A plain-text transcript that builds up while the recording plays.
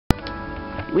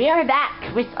We are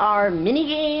back with our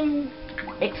minigame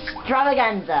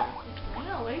extravaganza.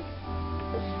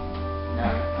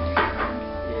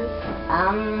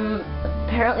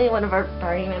 Apparently one of our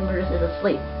party members is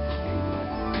asleep.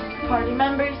 Party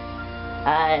members?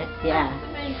 Yeah.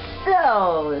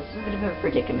 So, this is a bit of a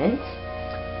predicament.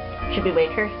 Should we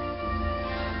wake her?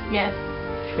 Yes.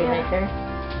 Should we wake her?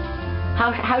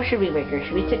 How should we wake her?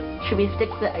 Should we stick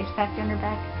the ice pack on her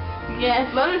back?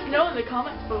 Yes, let us know in the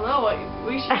comments below what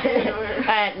we should do to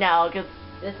her. No, because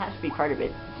this has to be part of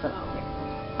it. So.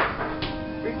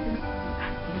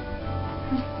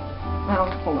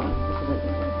 Well, hold on. This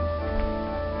isn't.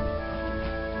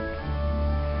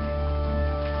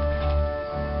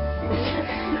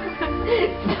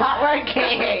 It's not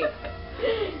working.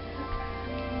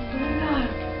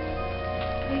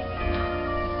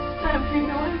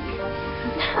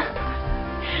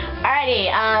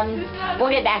 Alrighty, we'll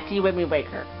get back to you when we wake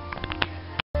her.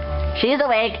 She's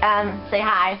awake. Say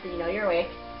hi so you know you're awake.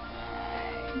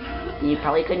 You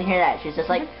probably couldn't hear that. She's just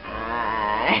like,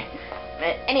 hi.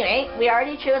 But anyway, we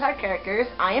already chose our characters.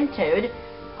 I am Toad.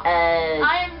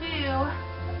 I am Boo.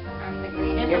 I'm the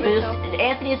green.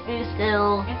 Anthony is Boo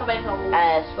still.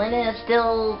 Selena is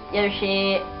still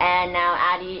Yoshi, and now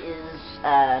Addie is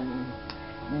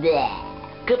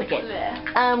Koopa Kid.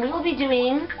 We will be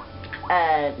doing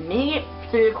minigame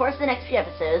through the course of the next few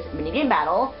episodes. Minigame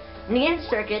battle, minigame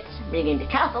circuits, minigame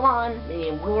decathlon,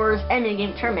 minigame wars, and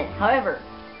minigame tournament. However,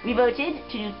 we voted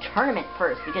to do tournament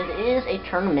first because it is a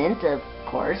tournament, of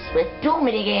course, with dual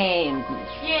minigames.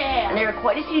 Yeah. And there are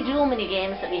quite a few dual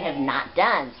minigames that we have not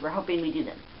done, so we're hoping we do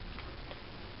them.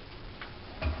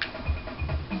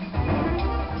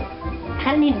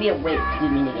 Kind of need to be awake to do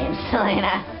minigames,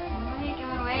 Selena. Make him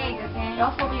awake, okay?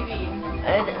 Also leaving.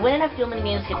 When enough dual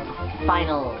minigames get to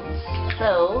finals.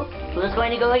 So, who's going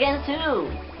to go against who?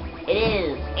 It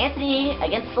is Anthony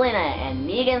against Selena and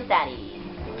me against Daddy.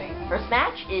 First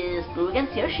match is Boo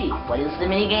against Yoshi. What is the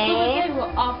minigame? Koopa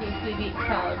will obviously beat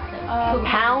Toad.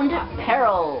 Pound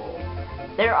Peril.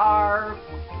 There are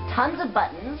tons of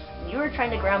buttons. You are trying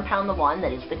to ground pound the one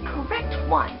that is the correct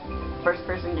one. First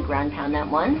person to ground pound that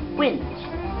one wins.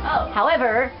 Oh.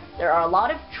 However, there are a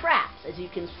lot of traps, as you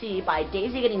can see by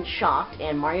Daisy getting shocked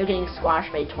and Mario getting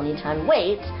squashed by a 20-ton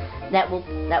weight that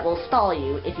will stall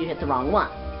you if you hit the wrong one.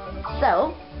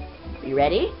 So, are you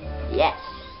ready? Yes.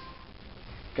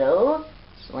 Go,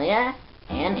 Selena,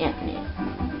 and Anthony.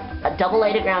 A double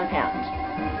A to ground pound.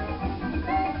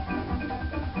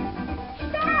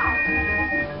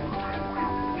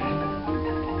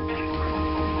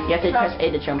 You have to press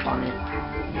A to jump on it.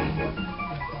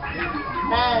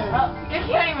 Oh, you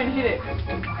can't even hit it.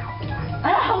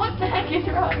 Ah, what the heck is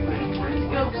wrong?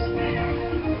 Scopes.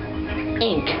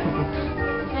 Ink.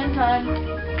 10 times.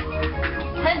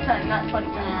 10 times, not 20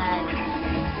 times.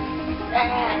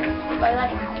 By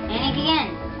that. And again.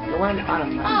 The one on the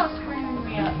bottom. Oh, screwing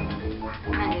me up.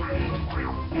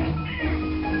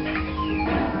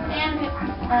 And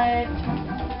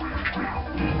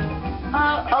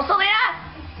oh, Selena!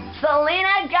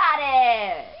 Selena got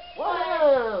it!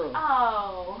 Whoa!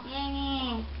 Oh.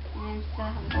 Yay. I'm so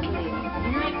hungry.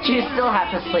 She still has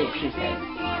to sleep, she said.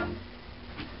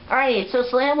 Alright, so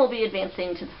Selena will be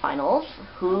advancing to the finals.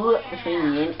 Who,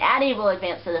 between me and Addie, will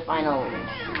advance to the finals?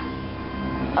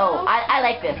 Oh, I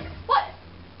like this. What?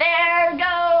 There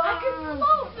goes! I can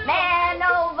float! Man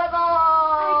overboard!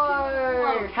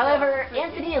 However,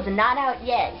 Anthony is not out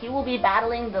yet. He will be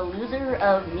battling the loser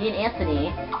of me and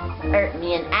Anthony, or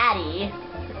me and Addie,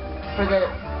 for the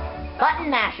button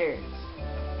mashers.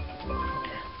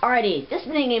 Alrighty, this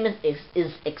minigame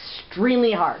is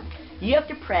extremely hard. You have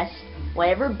to press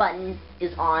whatever button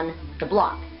is on the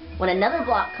block. When another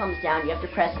block comes down, you have to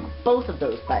press both of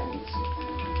those buttons.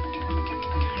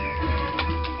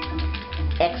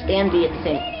 X and B at the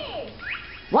same.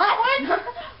 What?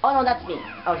 Oh no, that's me.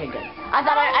 Okay, good. I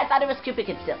thought it was Koopa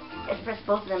Kid still. You have to press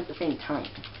both of them at the same time.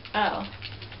 Oh.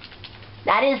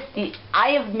 That is the.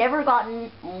 I have never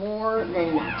gotten more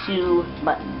than 2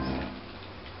 buttons.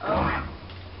 Oh.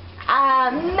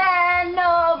 Man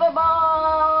overboard!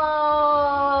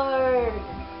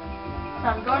 So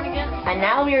I'm going again? And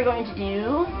now we are going to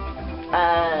do.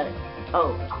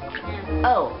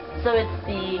 So it's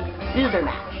the loser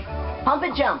match. Pump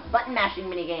and jump, button mashing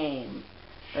minigame.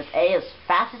 Press A as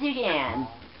fast as you can.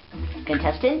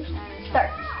 Contestant,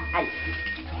 start. Ice.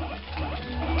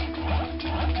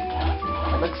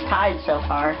 It looks tied so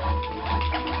far.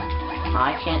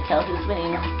 I can't tell who's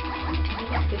winning.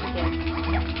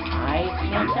 I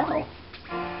can't tell.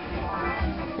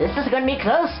 This is going to be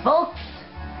close, folks.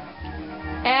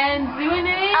 And doing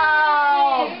it.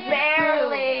 Oh,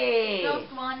 barely.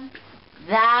 Ghost won.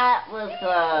 That was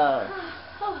close.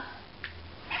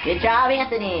 Good job,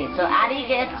 Anthony. So Addie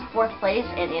gets 4th place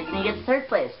and Anthony gets 3rd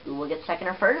place. Who will get 2nd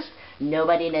or 1st?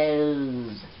 Nobody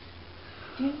knows.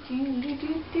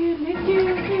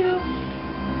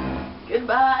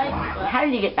 Goodbye. How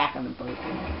did you get back on the boat?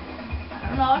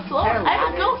 No, it's float. I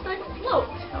have a ghost I can float.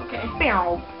 Okay.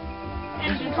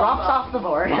 And she drops off the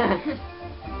board.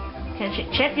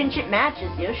 Championship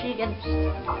matches, Yoshi against 2.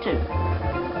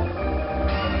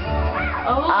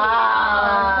 Oh,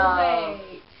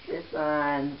 wait. This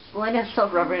one. Selena's still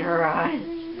rubbing her eyes.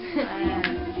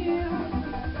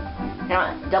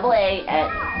 Now, double A at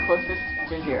closest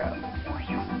to 0.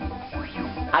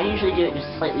 I usually do it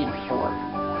just slightly before.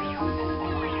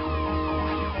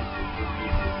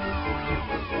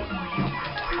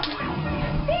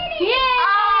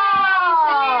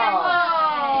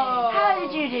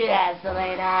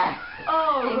 Selena.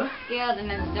 I'm scared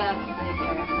and I'm stuck.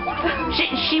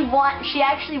 She won. She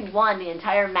actually won the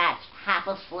entire match half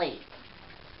asleep.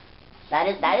 That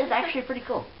is actually pretty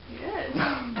cool. Yes.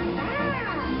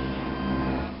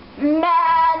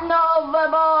 Man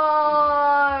overboard!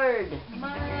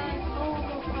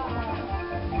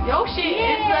 Yoshi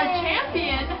is the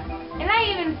champion. And I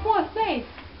even 4th place.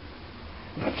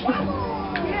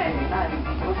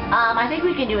 I think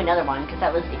we can do another one because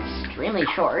that was extremely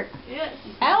short. Yes.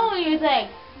 I only use like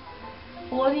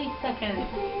 40 seconds.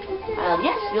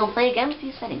 Yes, we'll play again with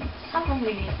these settings. How come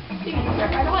we can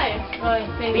start right away?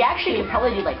 We actually could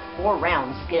probably do like 4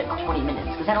 rounds to get it to 20 minutes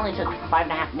because that only took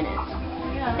 5.5 minutes.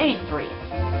 Yeah. Maybe 3.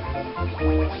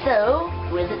 So,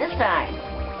 who is it this time?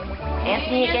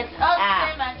 Anthony against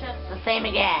same matchup. the same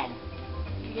again.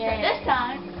 Yeah. This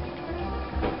time.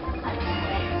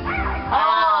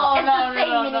 It's the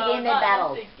same minigame in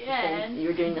battles. Again.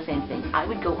 You're doing the same thing. I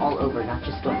would go all over, not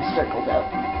just go in a circle, though.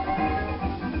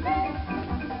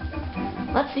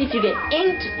 Let's see if you get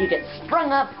inked, you get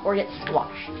sprung up, or get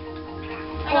squashed.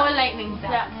 Or lightning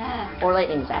zap. Or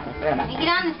lightning zap. I forgot about Get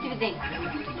that. on the stupid thing.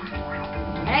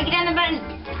 And I get on the button.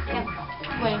 Yeah.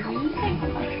 Wait, do you think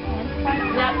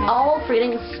zap? All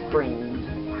freeing spring.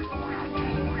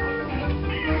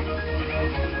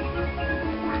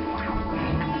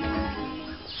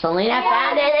 Selena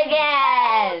found it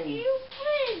again! You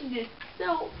win! It's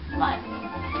so fun.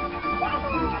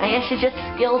 I guess she's just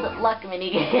skilled at luck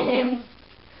minigames.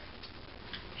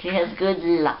 She has good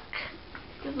luck.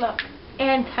 Good luck.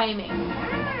 And timing.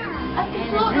 I can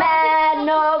float. Man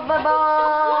overboard!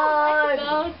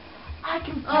 I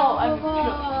can float. I'm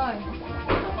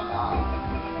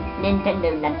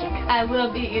Nintendo Nunchuck. I will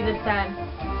beat you this time.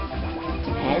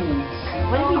 Depends.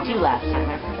 What did we do last time?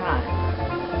 I forgot.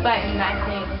 But I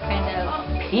think kind of.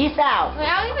 Peace out. I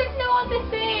don't even know what this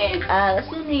is. Let's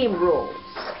do the rules.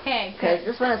 Okay. Because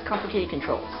this one has complicated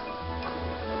controls.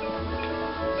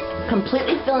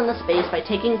 Completely fill in the space by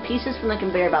taking pieces from the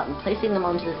conveyor belt and placing them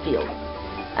onto the field.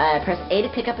 Press A to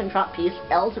pick up and drop piece,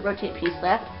 L to rotate piece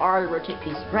left, R to rotate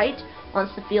piece right. Once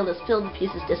the field is filled, the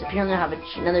pieces disappear and you'll have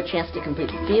another chance to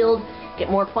complete the field. Get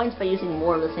more points by using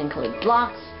more of the same colored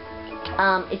blocks.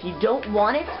 If you don't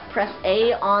want it, press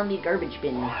A on the garbage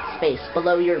bin space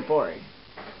below your board.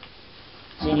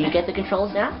 So do you get the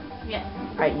controls now? Yes.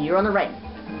 Alright, you're on the right.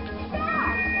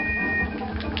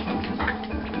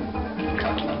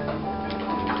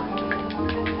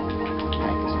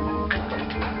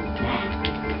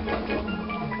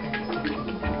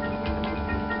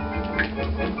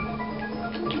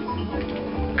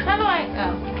 How do I go?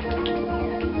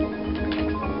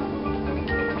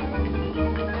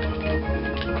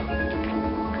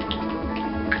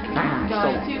 So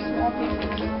Two small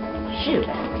pieces. shoot,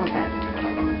 okay.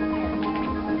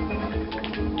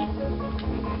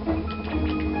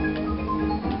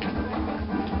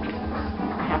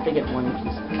 I have to get one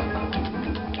piece.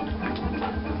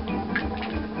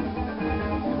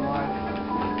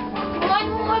 One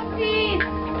more piece.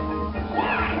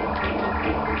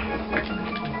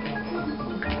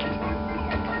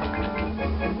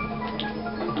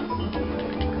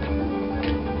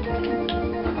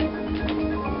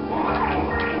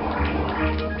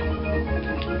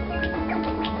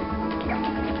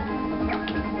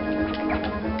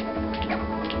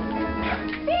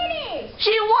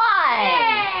 She won!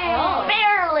 Yay! Oh,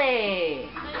 barely!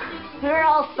 We were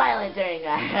all silent during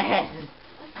that.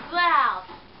 Wow.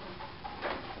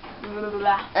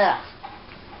 Ugh.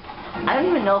 I don't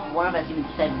even know if one of us even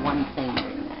said one thing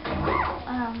during that.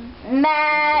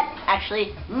 Matt!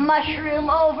 Actually, mushroom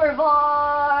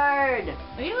overboard!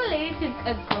 Are you related to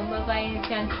a Goma by any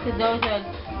chance? Because those are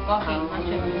walking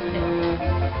mushrooms too.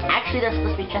 Actually, they're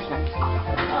supposed to be chestnuts.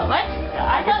 Oh, what?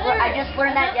 I just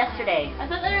learned that yesterday. I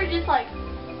thought they were just like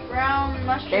brown They're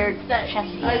mushrooms that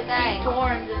chesty. are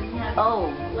thorns and have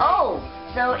Oh,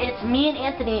 so it's me and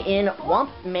Anthony in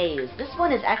Womp Maze. This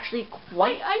one is actually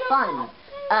quite fun.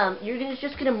 You're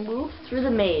just gonna move through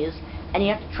the maze, and you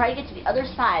have to try to get to the other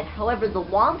side. However, the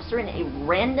Womps are in a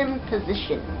random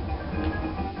position.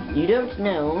 You don't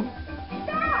know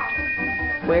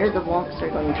where the Womps are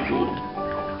going to be.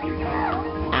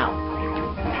 Ow.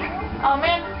 Oh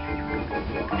man.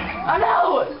 Oh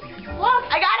no! Look!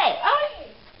 I got it! Oh.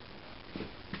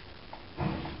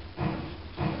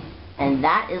 And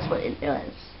that is what it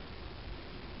was.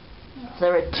 So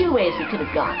there were two ways we could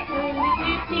have gone.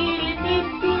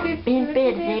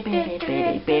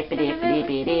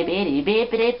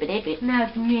 Now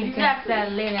it's me,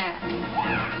 Catalina.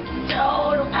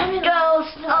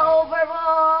 Ghost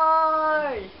overboard!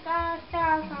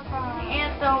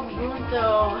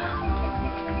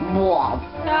 Womp.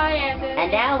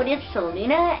 And now it is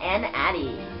Selena and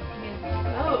Addie.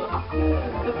 Oh,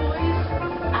 the boys.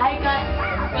 I got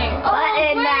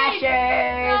Button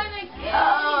mashers!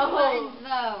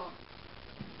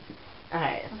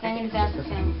 Alright,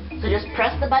 so just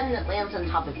press the button that lands on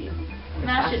top of you. As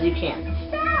fast as you can.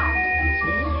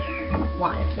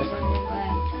 Y. This one.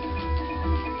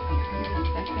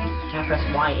 Now press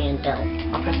Y and L.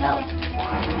 I'll press L.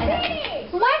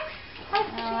 What?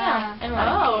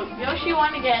 Oh, Yoshi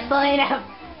won again.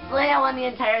 Selena won the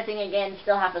entire thing again,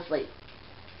 still half asleep.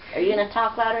 Are you gonna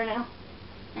talk louder now?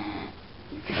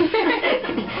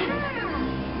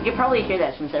 You probably hear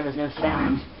that since there was no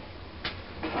sound.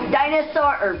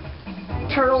 Dinosaur or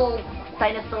turtle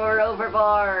dinosaur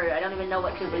overboard. I don't even know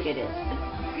what Koopa it is.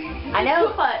 I know.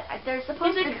 Koopa. There's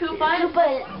supposed to Is it Koopa?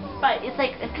 Koopa. Spikes. It's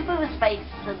like a Koopa with spikes.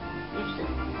 So it's a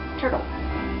turtle.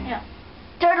 Yeah.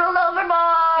 Turtle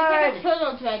overboard. It's like a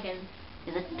turtle dragon.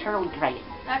 Is a turtle dragon.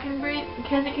 That can breathe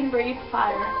because it can breathe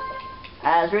fire.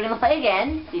 So we're gonna play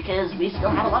again because we still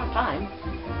have a lot of time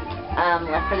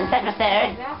left for this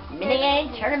episode. Minigame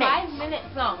tournament. 5 minutes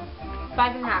long.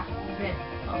 5.5 minutes.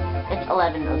 It's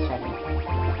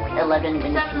 11:07. 11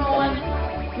 minutes.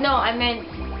 7-Eleven. No, I meant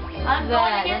I'm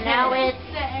going to And now it's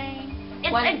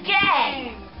One.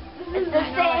 again. It's the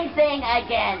same thing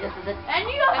again. This is a And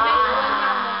you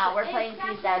got we're playing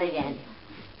Peace Out again.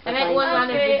 I meant one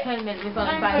round of the tournament with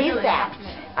only 5 Peace Out.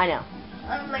 I know.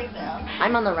 I'm like down.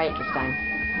 I'm on the right this time.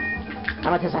 How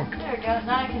about this time? There we go.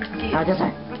 Now I can see. How about this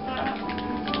time?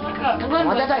 Look up. How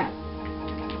about this time?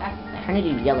 Turn it to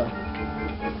yellow.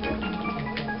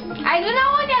 I do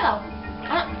not want yellow.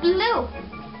 Blue.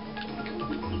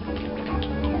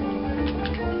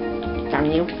 Damn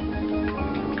you.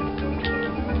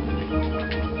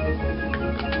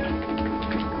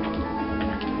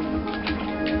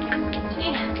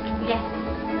 Yes.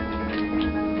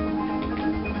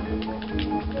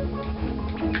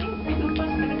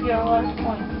 Koopa's gonna get a lot of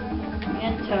points.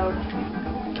 And Toad.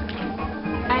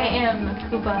 I am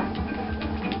Koopa.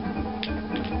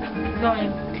 Going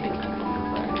to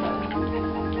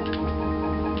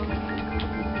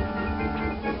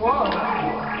Whoa.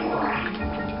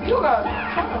 You got a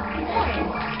ton of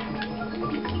points.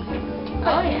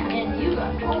 Oh yeah. And you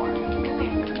got 4.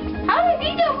 How did he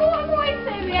get more points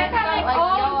than me? I got like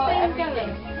all the same color.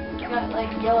 You got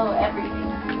like yellow everything.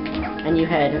 And you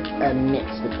had a mix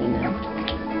between them.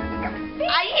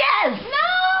 Yes!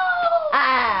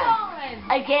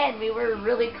 No! Again, we were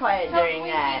really quiet during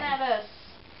that. At us.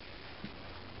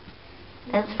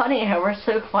 It's funny how we're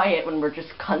so quiet when we're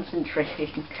just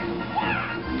concentrating.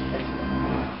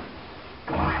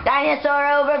 Dinosaur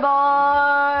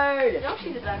overboard!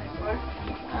 Yoshi's a dinosaur.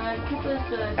 Koopa's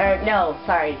the... No,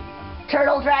 sorry.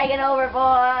 Turtle dragon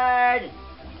overboard!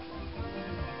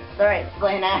 Sorry,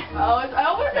 Selena. Oh, I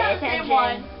always Pay have the same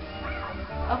one.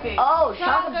 Okay. Oh,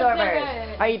 shock Shock absorbers.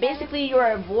 absorbers. You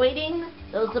are avoiding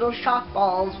those little shock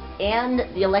balls and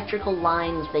the electrical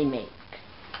lines they make.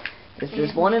 This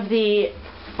is one of the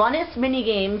funnest mini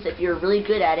games if you're really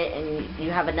good at it and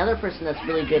you have another person that's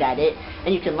really good at it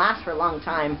and you can last for a long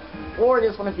time, or it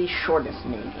is one of the shortest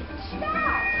mini games.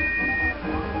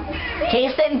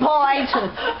 Case in point.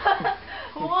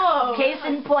 Whoa. Case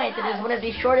in point, it is one of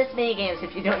the shortest mini games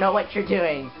if you don't know what you're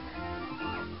doing.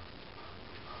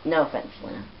 No offense,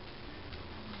 Lena.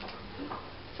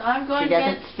 So I'm going She to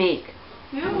doesn't speak.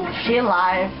 you. Is she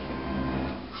alive?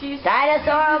 She's...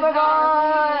 Dinosaur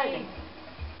overboard!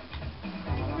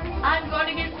 I'm going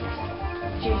to get...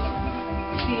 She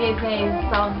is a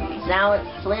zombie. So now it's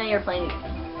Selena, you're playing.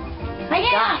 My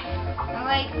God. I'm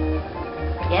like,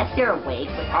 Yes, you're awake,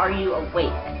 but are you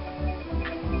awake?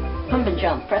 Pump and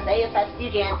jump. Press A as fast as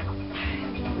you can.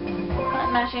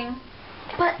 Button mashing.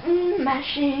 Button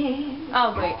mashing.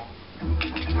 oh wait.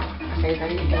 Say as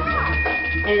fast as you can.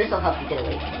 Maybe this will help you get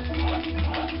away.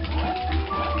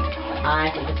 I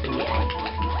think it's gonna be Abby.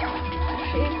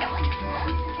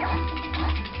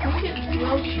 Look at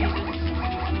Yoshi.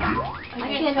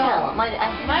 I can't tell. I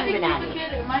think Might it's be been Abby.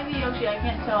 Kid, it might be Yoshi, I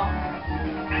can't tell.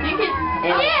 I think it's...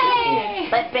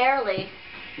 Yay! But barely.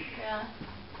 Yeah.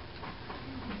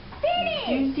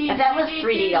 If that was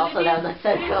 3D also, that would look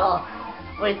so cool.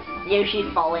 With Yoshi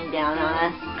falling down on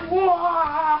us.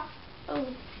 Oh.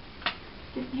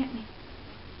 Didn't hit me.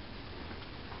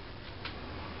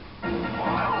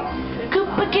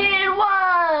 Koopa Kid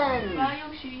won! Bye,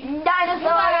 Yoshi.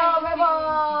 Dinosaur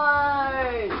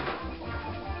overboard!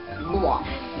 Blah.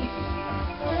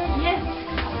 Yes.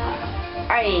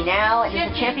 Alrighty, now it is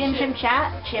a championship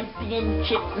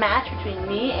match between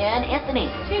me and Anthony.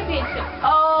 Championship.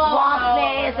 Oh. Lost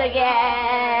Maze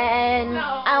again!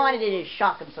 No. I wanted to do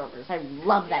Shock Absorbers. I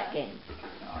love that game.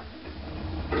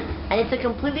 And it's a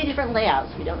completely different layout,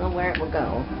 so we don't know where it will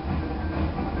go.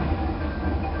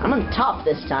 I'm on top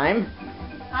this time.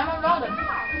 I'm a bottom.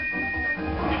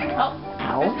 Oh.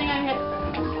 Ow. First thing I hit.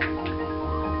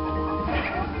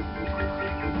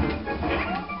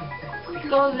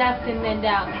 Go left and then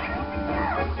down.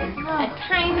 No. A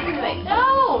tiny bit.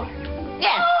 No.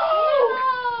 Yes!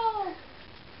 No.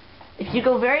 If you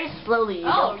go very slowly, you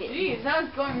Oh, don't get... jeez, I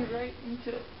was going right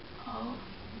into it. Oh.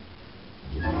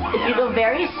 If you go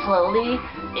very slowly,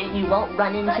 you won't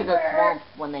run into the swamp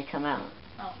when they come out.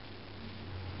 Oh.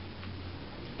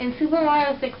 In Super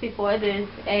Mario 64, there's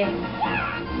a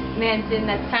mansion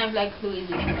that's kind of like Luigi's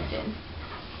mansion.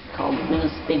 Called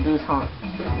Big Boo's Haunt.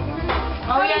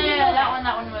 Oh, yeah, that one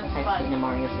was I've fun. seen the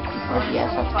Mario 64.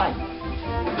 Yes, that's fine.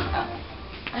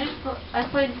 I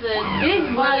played the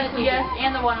one on the DS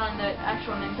and the one on the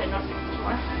actual Nintendo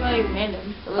 64. Very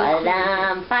random.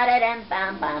 Ba-dum, ba-da-dum,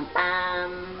 bam, bam,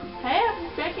 bam. Hey,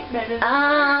 I'm second better.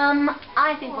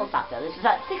 I think we'll stop though. This is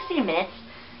about 16 minutes.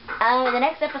 The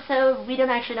next episode, we don't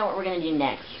actually know what we're going to do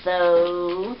next.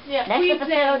 So, Yeah, next we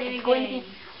episode play is going to be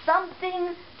mini-games.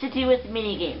 something to do with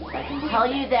mini-games. I can tell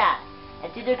you that.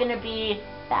 It's either going to be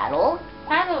battle,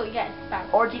 Battle, yes,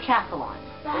 battle. or decathlon,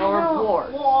 or war.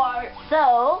 War.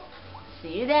 So,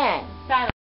 see you then. Battle.